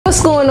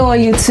What's going on,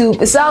 YouTube?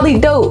 It's Ali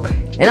Dope,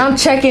 and I'm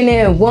checking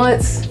in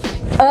once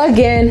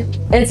again.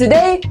 And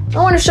today, I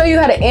want to show you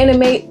how to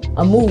animate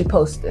a movie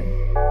poster.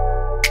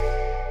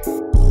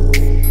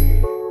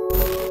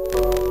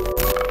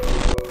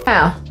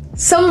 Now,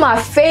 some of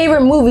my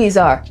favorite movies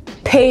are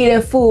Paid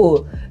in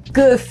Full,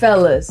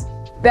 Goodfellas,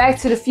 Back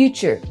to the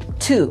Future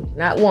 2,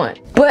 not 1.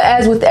 But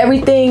as with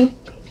everything,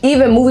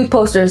 even movie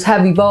posters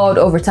have evolved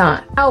over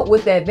time. Now,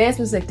 with the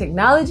advancements in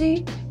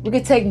technology, we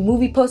can take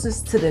movie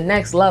posters to the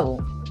next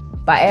level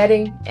by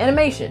adding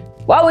animation.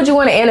 Why would you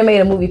want to animate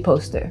a movie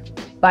poster?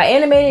 By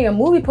animating a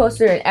movie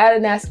poster and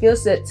adding that skill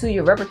set to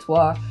your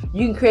repertoire,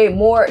 you can create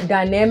more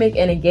dynamic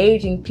and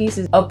engaging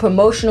pieces of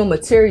promotional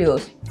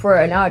materials for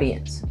an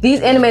audience.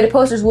 These animated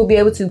posters will be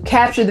able to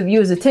capture the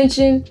viewer's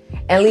attention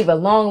and leave a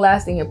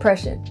long-lasting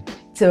impression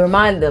to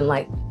remind them,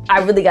 like, I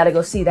really gotta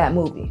go see that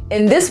movie.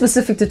 In this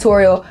specific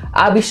tutorial,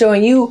 I'll be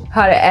showing you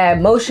how to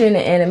add motion and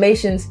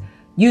animations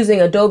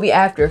using Adobe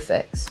After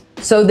Effects.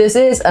 So this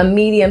is a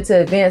medium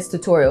to advanced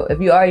tutorial. If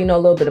you already know a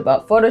little bit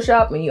about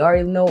Photoshop and you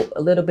already know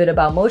a little bit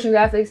about motion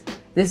graphics,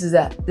 this is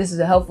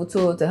a helpful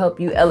tool to help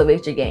you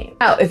elevate your game.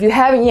 Now, if you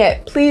haven't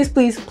yet, please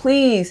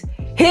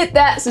hit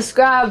that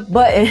subscribe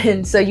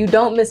button so you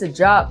don't miss a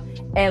drop,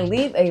 and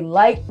leave a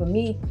like for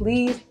me,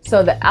 please,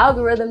 so the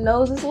algorithm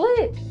knows it's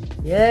lit.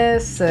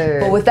 Yes,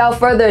 sir. But without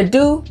further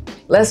ado,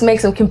 let's make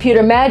some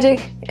computer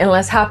magic and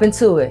let's hop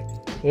into it.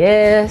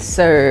 Yes,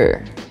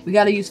 sir. We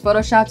gotta use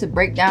Photoshop to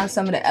break down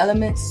some of the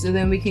elements so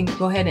then we can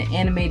go ahead and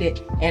animate it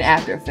in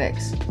After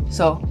Effects.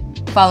 So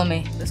follow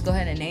me. Let's go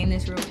ahead and name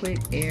this real quick,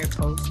 air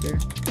poster.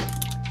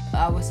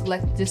 I will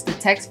select just the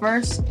text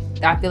first.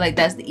 I feel like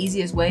that's the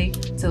easiest way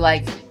to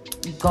like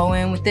go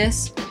in with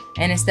this.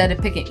 And instead of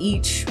picking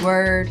each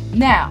word.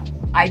 Now,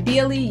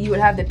 ideally you would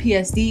have the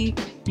PSD.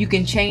 You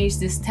can change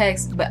this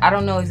text, but I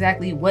don't know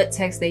exactly what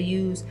text they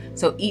use.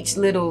 So each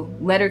little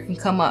letter can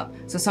come up.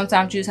 So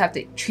sometimes you just have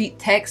to treat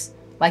text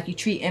like you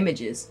treat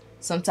images.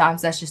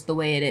 Sometimes that's just the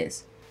way it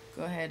is.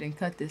 Go ahead and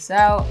cut this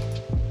out.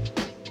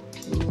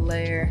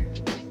 Layer.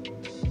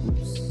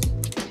 Oops.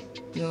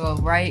 You'll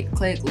go right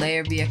click,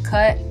 layer via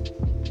cut.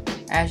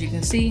 As you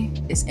can see,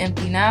 it's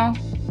empty now.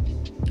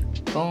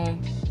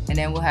 Boom. And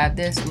then we'll have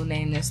this, we'll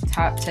name this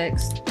top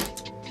text.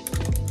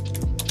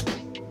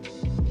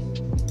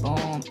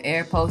 Boom,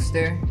 air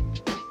poster.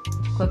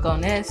 Click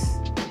on this.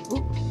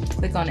 Oop.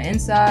 Click on the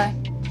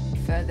inside.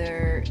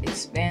 Feather,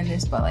 expand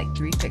this by like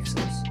 3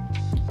 pixels.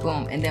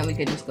 Boom, and then we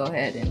could just go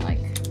ahead and like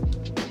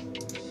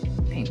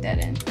paint that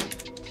in.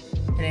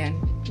 And then,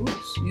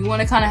 oops, you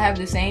want to kind of have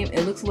the same.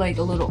 It looks like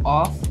a little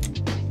off.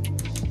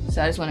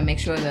 So I just want to make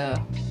sure the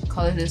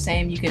colors are the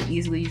same. You can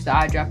easily use the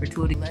eyedropper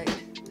tool to select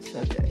the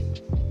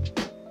subject.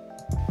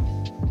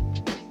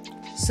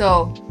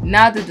 So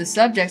now that the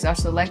subjects are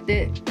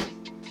selected,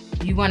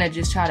 you want to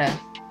just try to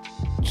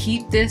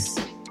keep this.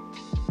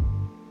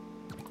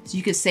 So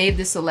you can save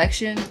this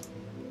selection.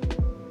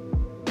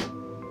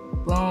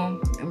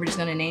 Boom. And we're just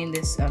going to name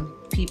this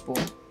people.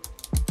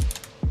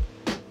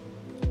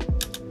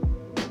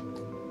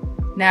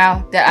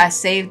 Now that I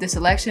saved the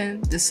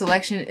selection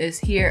is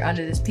here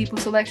under this people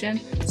selection.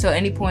 So at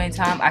any point in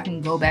time, I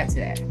can go back to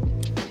that.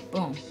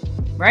 Boom.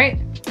 Right?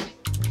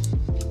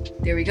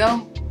 There we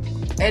go.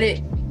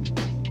 Edit.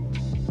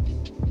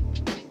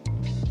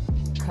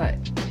 Cut.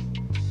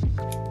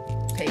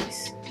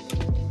 Paste.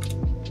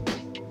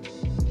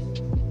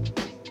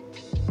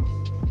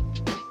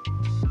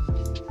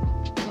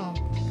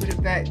 Put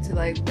it back to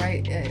like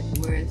right at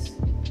where it's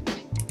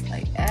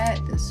like at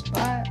the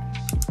spot.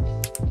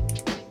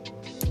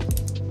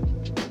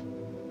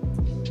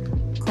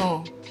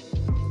 Cool.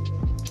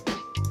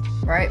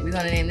 Right, we're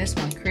gonna name this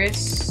one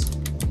Chris.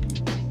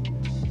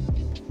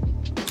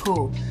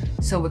 Cool.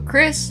 So with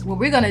Chris, what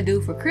we're gonna do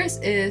for Chris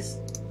is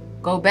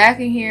go back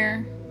in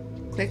here,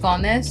 click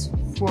on this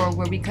for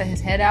where we cut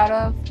his head out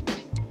of.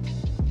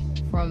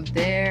 From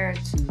there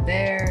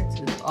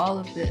to all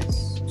of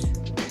this.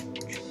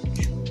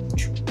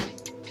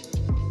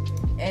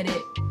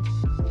 Edit,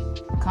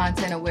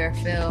 content aware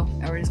fill,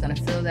 and we're just gonna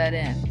fill that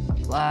in.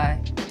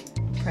 Apply,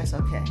 press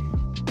OK.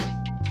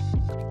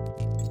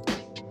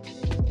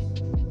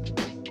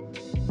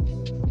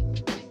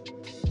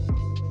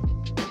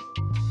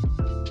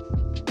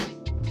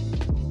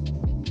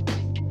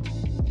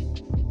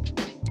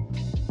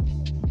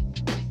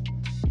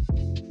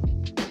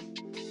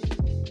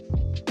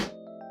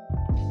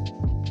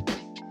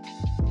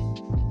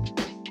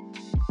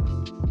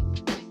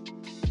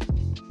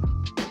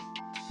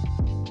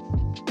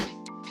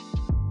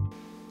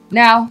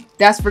 Now,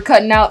 that's for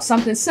cutting out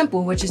something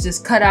simple, which is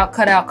just cut out.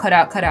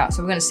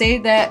 So we're gonna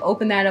save that,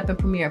 open that up in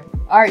Premiere.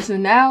 All right, so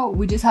now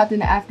we just hopped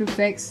into After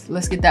Effects.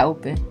 Let's get that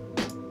open.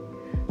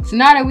 So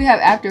now that we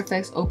have After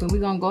Effects open, we're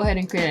gonna go ahead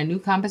and create a new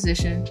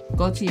composition.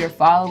 Go to your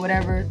file or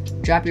whatever,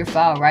 drop your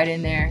file right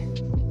in there.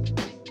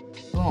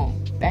 Boom,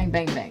 bang,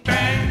 bang, bang.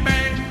 Bang,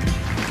 bang,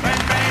 bang,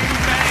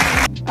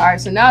 bang, bang. All right,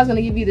 so now it's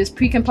gonna give you this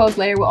pre-composed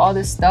layer with all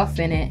this stuff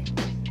in it,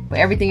 but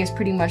everything is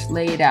pretty much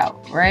laid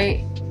out,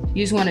 right?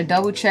 You just want to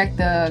double check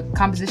the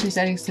composition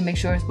settings to make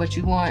sure it's what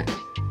you want.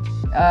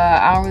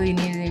 I don't really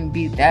need it to even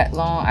be that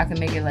long. I can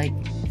make it like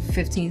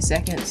 15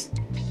 seconds.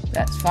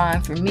 That's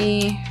fine for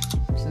me.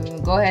 So I'm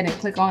gonna go ahead and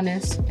click on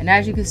this. And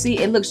as you can see,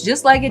 it looks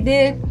just like it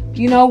did,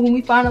 you know, when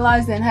we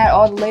finalized it and had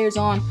all the layers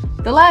on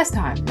the last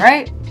time,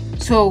 right?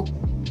 So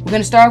we're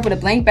gonna start with a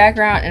blank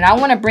background, and I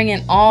wanna bring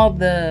in all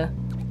the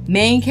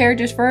main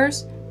characters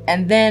first,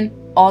 and then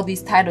all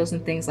these titles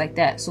and things like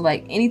that. So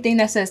like anything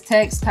that says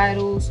text,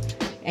 titles,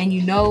 and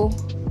you know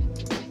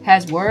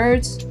has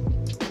words,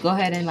 go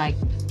ahead and like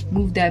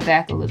move that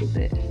back a little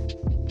bit.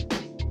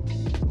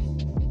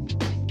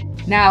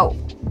 Now,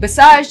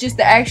 besides just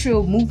the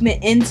actual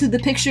movement into the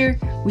picture,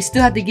 we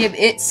still have to give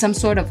it some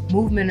sort of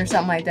movement or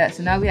something like that.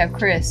 So now we have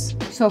Chris.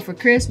 So for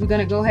Chris, we're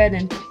gonna go ahead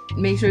and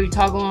make sure you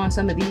toggle on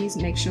some of these.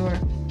 Make sure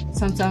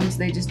sometimes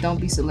they just don't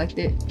be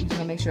selected. We're just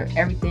gonna make sure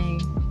everything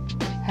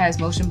has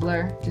motion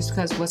blur, just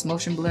because what's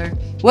motion blur?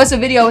 What's a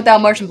video without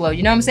motion blur?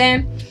 You know what I'm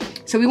saying?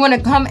 So we want to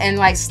come and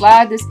like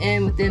slide this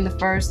in within the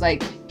first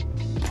like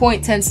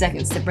 0.10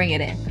 seconds to bring it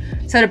in.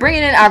 So to bring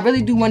it in, I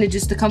really do want it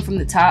just to come from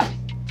the top.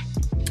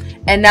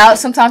 And now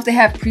sometimes they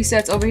have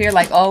presets over here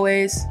like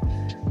always,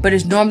 but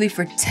it's normally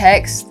for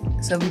text.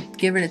 So we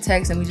give it a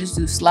text and we just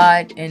do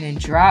slide and then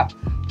drop.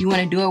 You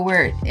want to do it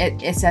where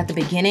it's at the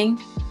beginning.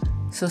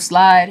 So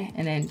slide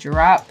and then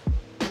drop.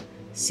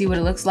 See what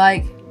it looks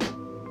like.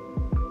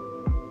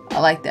 I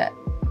like that.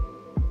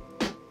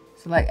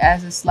 So like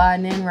as it's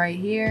sliding in right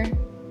here,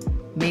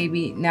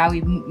 maybe now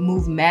we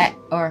move Matt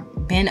or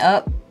Ben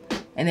up,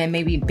 and then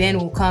maybe Ben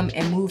will come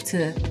and move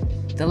to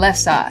the left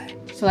side.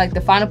 So like the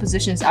final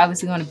position is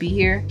obviously going to be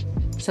here.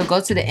 So go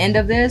to the end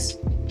of this,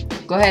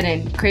 go ahead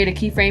and create a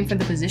keyframe for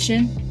the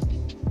position,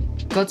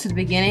 go to the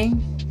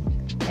beginning,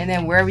 and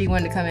then wherever you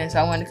want it to come in. So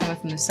I want it to come in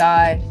from the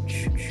side.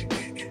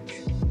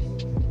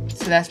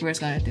 So that's where it's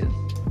going to do.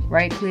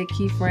 Right click,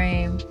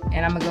 keyframe,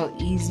 and I'm gonna go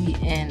easy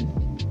in.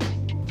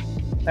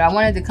 But I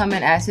wanted to come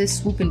in as it's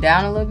swooping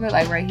down a little bit,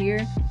 like right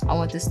here. I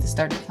want this to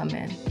start to come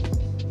in.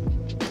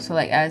 So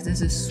like as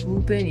this is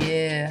swooping,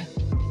 yeah.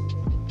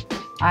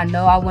 I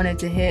know I wanted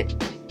to hit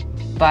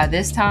by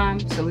this time,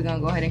 so we're gonna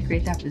go ahead and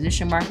create that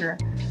position marker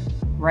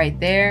right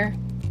there.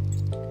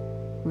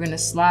 We're gonna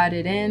slide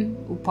it in.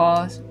 We'll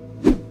pause,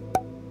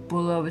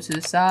 pull over to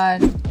the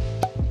side,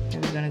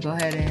 and we're gonna go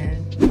ahead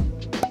and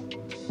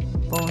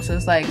boom. So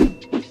it's like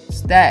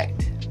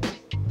stacked,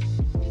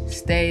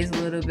 stays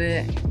a little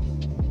bit.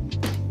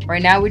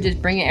 Right now we're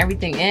just bringing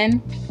everything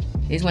in.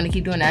 You just want to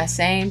keep doing that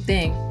same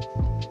thing,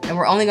 and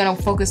we're only going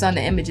to focus on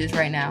the images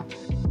right now.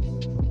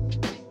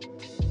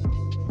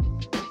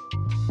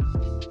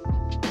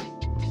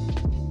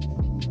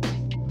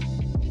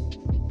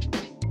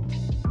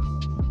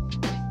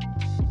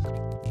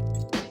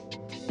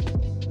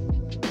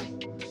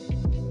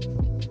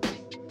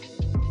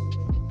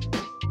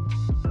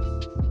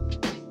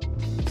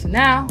 So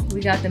now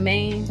we got the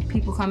main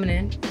people coming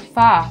in.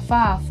 Fa,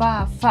 fa,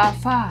 fa, fa,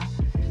 fa.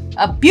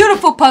 A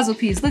beautiful puzzle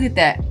piece. Look at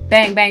that.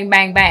 Bang, bang,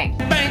 bang, bang.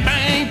 Bang,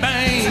 bang,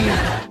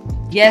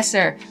 bang. Yes,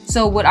 sir.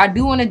 So what I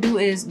do want to do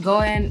is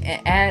go in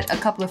and add a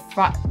couple of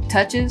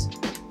touches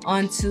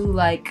onto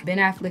like Ben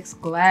Affleck's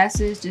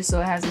glasses, just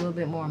so it has a little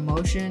bit more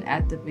motion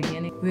at the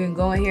beginning. We're gonna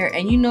go in here,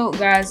 and you know,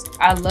 guys,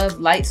 I love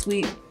light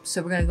sweep.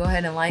 So we're gonna go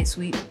ahead and light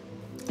sweep.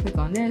 Click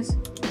on this.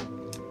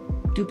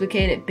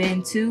 Duplicate it,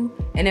 Ben 2.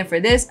 And then for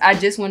this, I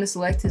just want to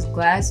select his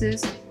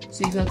glasses.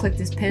 So you're gonna click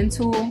this pen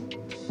tool,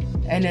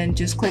 and then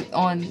just click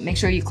on, make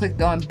sure you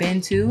clicked on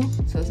Ben 2.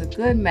 So it's a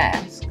good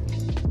mask.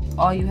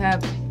 All you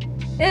have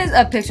is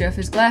a picture of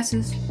his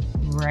glasses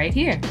right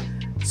here.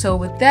 So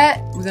with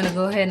that, we're gonna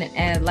go ahead and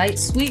add light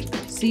sweep,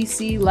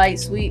 CC light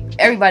sweep.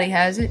 Everybody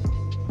has it.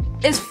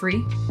 It's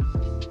free.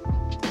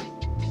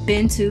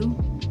 Ben 2.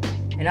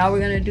 And all we're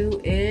gonna do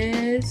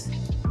is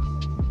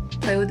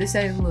play with the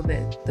settings a little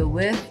bit. The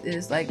width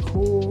is like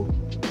cool,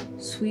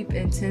 sweep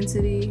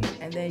intensity,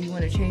 and then you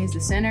want to change the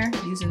center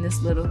using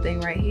this little thing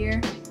right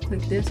here.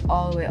 Click this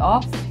all the way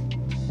off,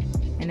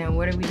 and then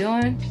what are we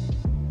doing?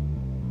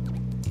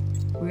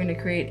 We're gonna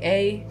create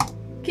a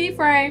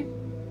keyframe.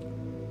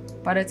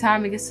 By the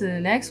time it gets to the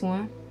next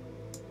one,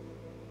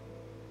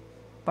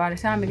 by the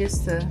time it gets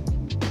to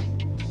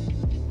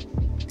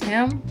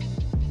him,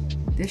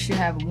 this should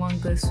have one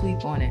good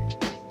sweep on it.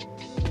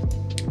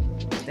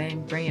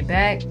 Then bring it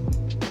back,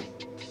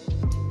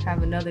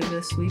 have another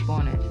good sweep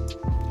on it.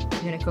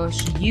 You're gonna go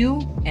to you,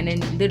 and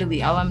then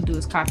literally all I'm gonna do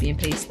is copy and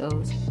paste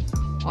those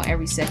on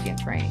every second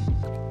frame.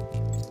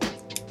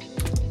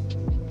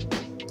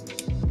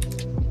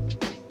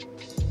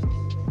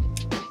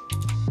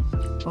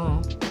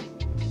 Boom.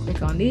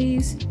 Click on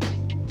these.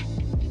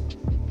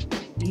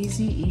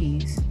 Easy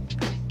ease.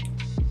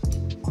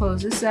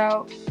 Close this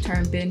out,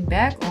 turn Ben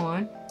back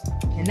on,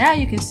 and now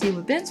you can see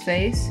with Ben's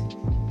face,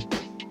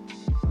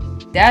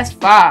 that's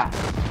 5.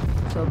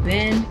 So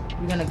Ben,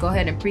 we're gonna go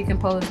ahead and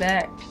pre-compose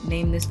that.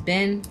 Name this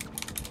Ben,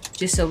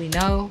 just so we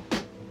know.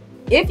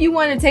 If you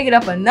want to take it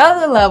up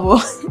another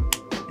level,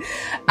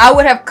 I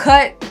would have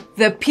cut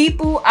the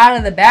people out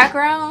of the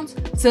backgrounds,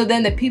 so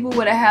then the people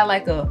would have had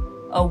like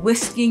a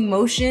whisking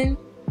motion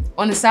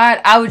on the side.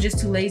 I was just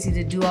too lazy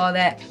to do all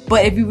that.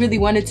 But if you really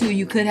wanted to,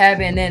 you could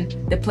have it, and then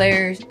the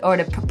players or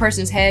the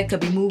person's head could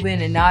be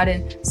moving and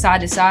nodding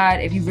side to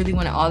side if you really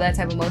wanted all that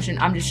type of motion.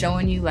 I'm just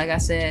showing you, like I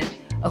said,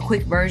 a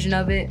quick version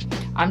of it.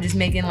 I'm just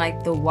making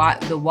like the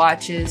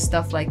watches,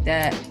 stuff like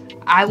that.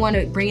 I want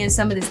to bring in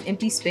some of this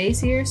empty space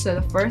here. So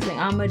the first thing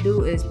I'm gonna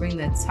do is bring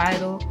the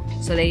title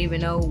so they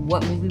even know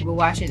what movie we're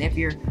watching. If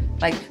you're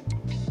like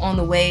on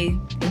the way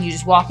and you're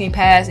just walking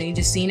past and you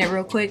just seen it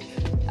real quick,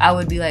 I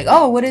would be like,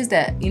 oh, what is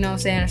that? You know what I'm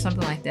saying? Or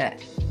something like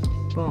that.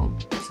 Boom.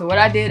 So what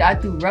I did, I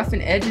threw rough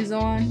and edges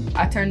on.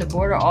 I turned the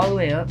border all the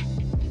way up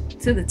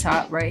to the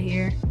top right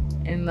here,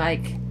 and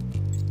like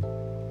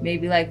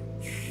maybe like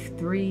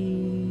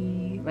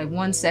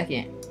 1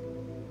 second,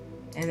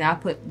 and I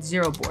put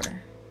 0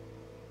 border.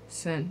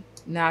 So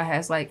now it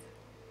has like,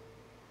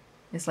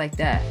 it's like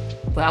that.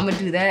 But I'm gonna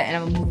do that, and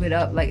I'm gonna move it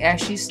up like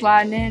as she's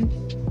sliding in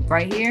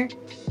right here.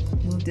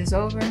 Move this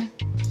over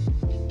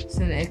so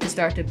that it can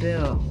start to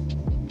build.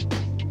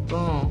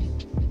 Boom.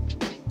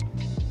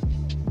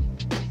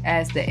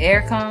 As the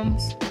air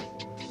comes,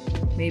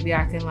 maybe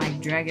I can like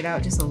drag it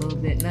out just a little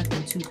bit,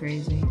 nothing too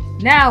crazy.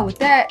 Now with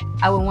that,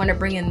 I would want to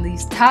bring in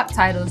these top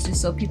titles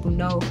just so people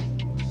know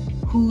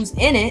who's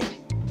in it,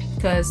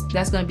 because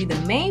that's going to be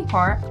the main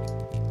part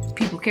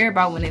people care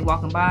about when they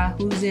walking by.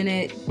 Who's in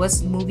it? What's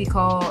the movie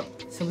called?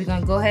 So we're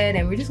going to go ahead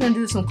and we're just going to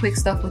do some quick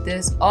stuff with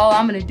this. All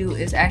I'm going to do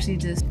is actually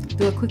just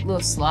do a quick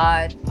little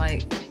slide,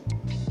 like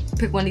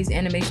pick one of these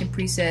animation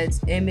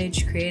presets,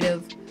 image,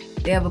 creative.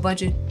 They have a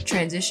bunch of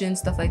transitions,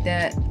 stuff like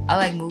that. I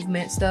like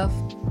movement stuff.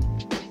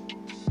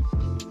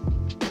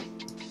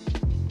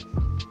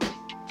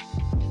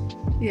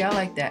 Yeah, I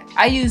like that.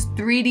 I use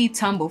 3D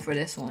tumble for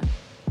this one.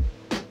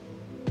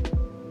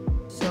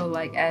 So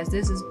like as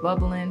this is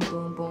bubbling,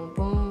 boom, boom,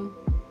 boom,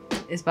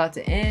 it's about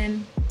to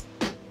end.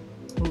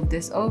 Move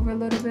this over a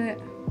little bit.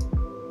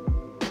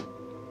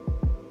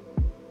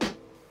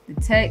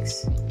 The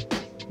text,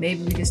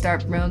 maybe we can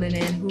start building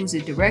in who's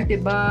it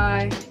directed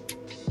by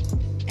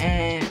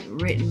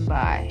and written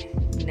by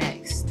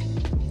next.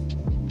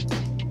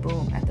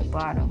 Boom, at the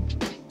bottom.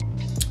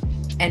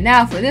 And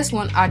now for this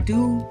one, I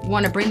do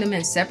want to bring them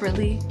in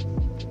separately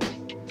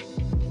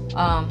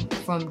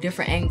from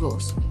different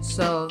angles.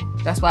 So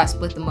that's why I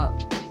split them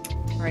up.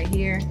 Right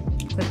here,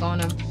 click on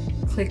them,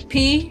 click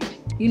P,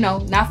 you know,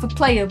 not for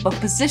player, but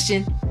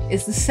position.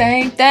 It's the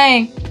same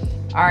thing.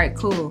 All right,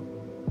 cool.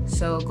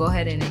 So go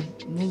ahead and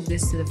move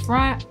this to the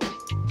front.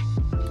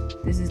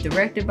 This is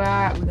directed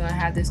by, we're gonna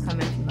have this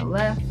coming from the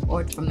left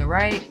or from the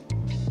right.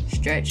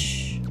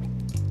 Stretch,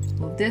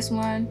 move this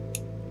one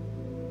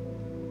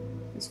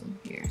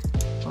here.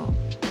 Oh,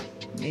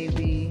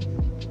 maybe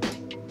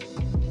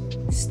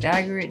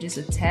stagger it just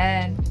a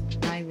tad,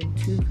 not even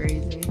too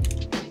crazy.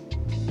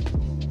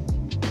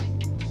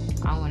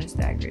 I don't want to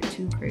stagger it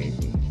too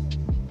crazy.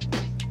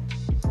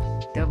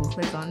 Double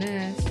click on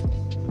this.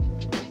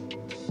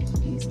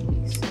 Easy.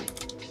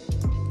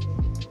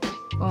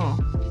 Oh.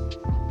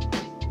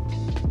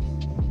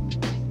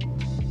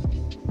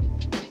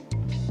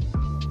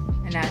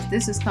 And as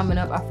this is coming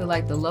up, I feel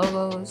like the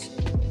logos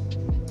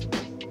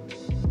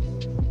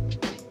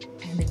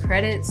and the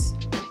credits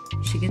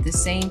should get the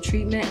same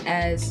treatment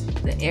as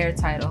the air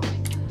title.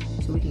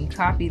 So we can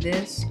copy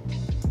this.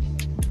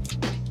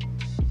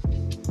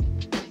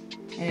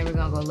 And then we're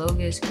gonna go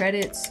logos,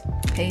 credits,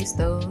 paste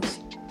those.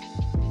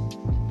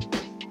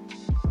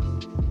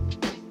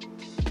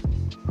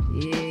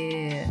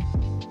 Yeah.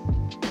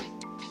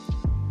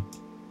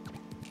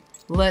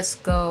 Let's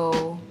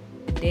go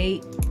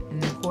date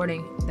and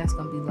recording. That's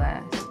gonna be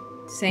last.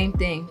 Same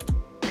thing.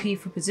 P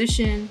for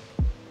position.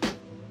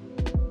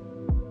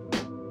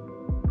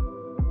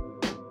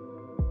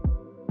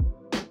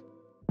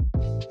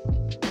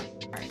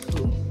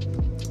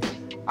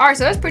 All right,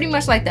 so that's pretty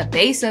much like the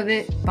base of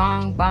it.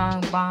 Bong,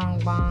 bong, bong,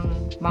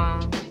 bong,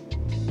 bong.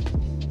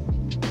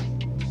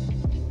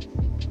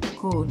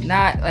 Cool.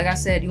 Not, like I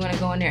said, you want to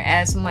go in there,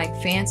 add some like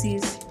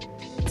fancies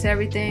to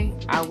everything.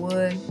 I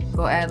would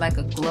go add like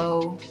a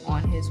glow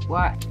on his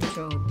watch.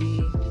 Control D.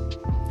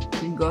 You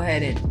can go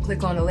ahead and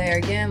click on the layer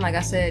again. Like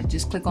I said,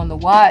 just click on the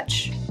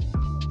watch.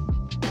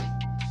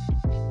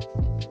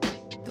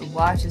 The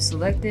watch is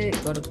selected.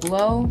 Go to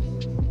glow.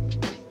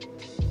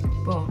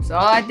 Boom. So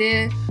all I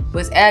did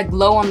was add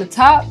glow on the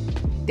top.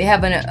 They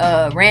have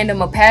a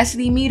random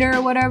opacity meter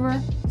or whatever.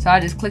 So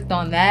I just clicked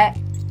on that.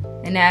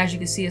 And now as you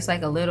can see, it's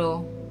like a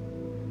little,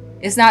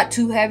 it's not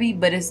too heavy,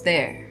 but it's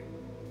there.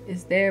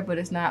 It's there, but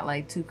it's not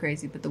like too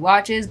crazy. But the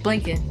watch is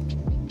blinking.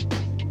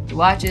 The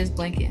watch is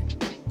blinking.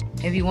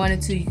 If you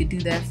wanted to, you could do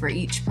that for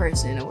each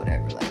person or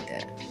whatever like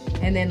that.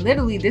 And then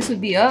literally this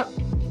would be up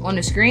on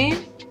the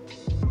screen.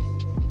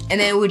 And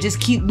then it would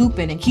just keep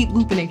looping and keep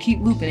looping and keep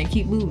looping and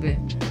keep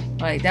looping.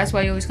 Like, that's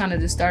why you always kind of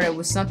just start out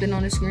with something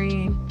on the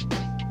screen.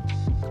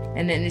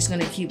 And then it's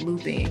gonna keep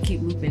looping and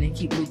keep looping and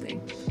keep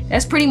looping.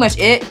 That's pretty much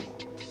it.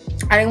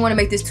 I didn't want to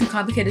make this too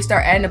complicated,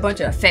 start adding a bunch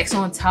of effects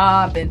on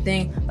top and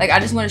thing. Like, I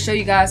just want to show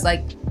you guys,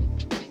 like,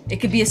 it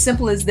could be as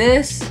simple as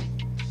this.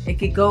 It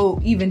could go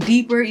even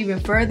deeper, even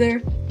further.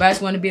 But I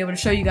just want to be able to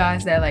show you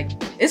guys that like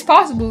it's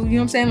possible, you know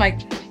what I'm saying?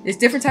 Like there's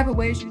different type of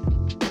ways you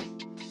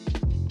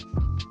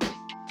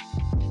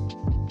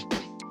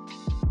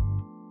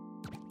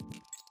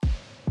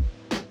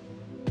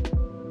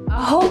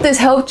I hope this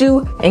helped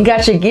you and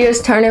got your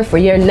gears turning for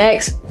your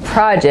next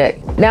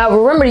project. Now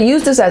remember to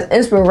use this as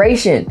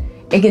inspiration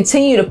and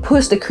continue to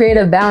push the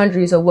creative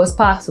boundaries of what's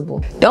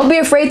possible. Don't be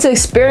afraid to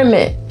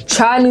experiment,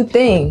 try new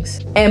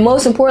things, and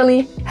most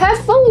importantly, have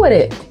fun with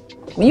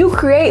it. You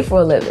create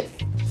for a living.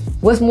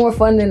 What's more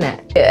fun than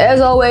that?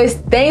 As always,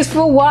 thanks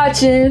for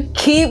watching.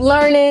 Keep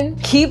learning,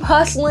 keep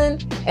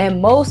hustling,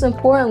 and most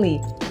importantly,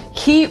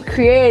 keep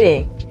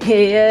creating.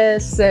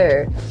 Yes,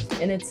 sir.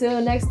 And until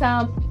next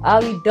time,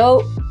 I'll be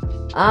dope.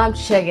 I'm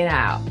checking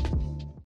out.